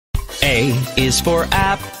A is for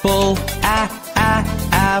apple,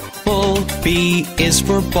 apple. B is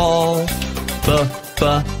for ball,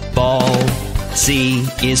 ball. C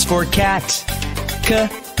is for cat,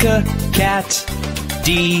 cat.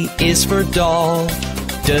 D is for doll,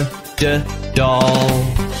 doll.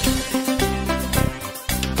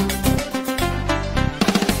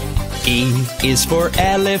 E is for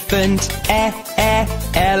elephant,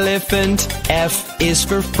 elephant. F is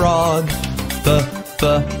for frog,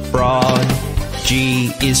 frog.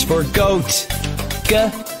 G is for goat,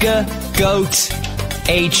 goat.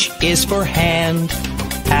 H is for hand,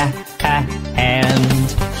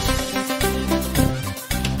 hand.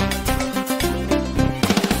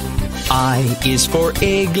 I is for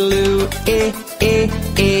igloo,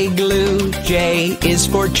 igloo. J is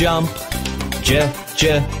for jump,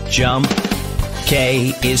 jump.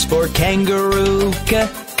 K is for kangaroo,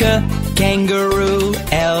 kangaroo.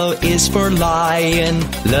 L is for lion,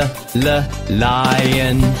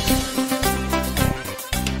 lion.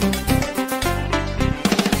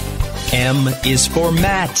 M is for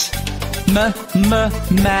mat,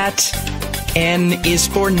 mat. N is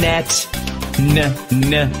for net,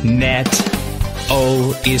 net.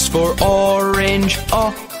 O is for orange,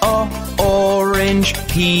 orange.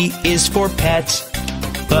 P is for pet,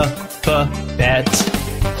 pet.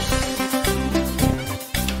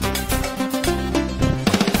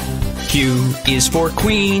 Q is for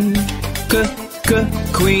queen,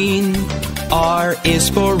 queen. R is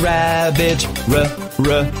for rabbit,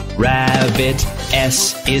 rabbit.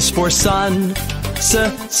 S is for sun,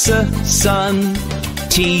 sun.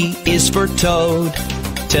 T is for toad,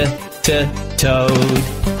 toad.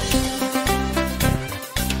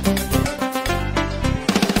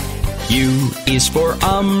 U is for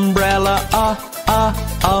umbrella,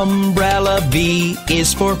 umbrella. V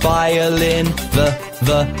is for violin, the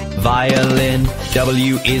violin.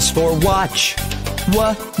 W is for watch,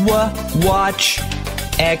 watch.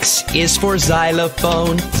 X is for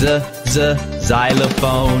xylophone,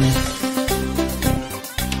 xylophone.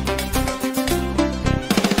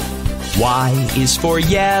 Y is for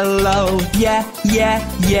yellow,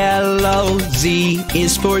 yellow. Z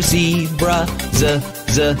is for zebra,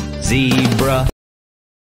 zebra.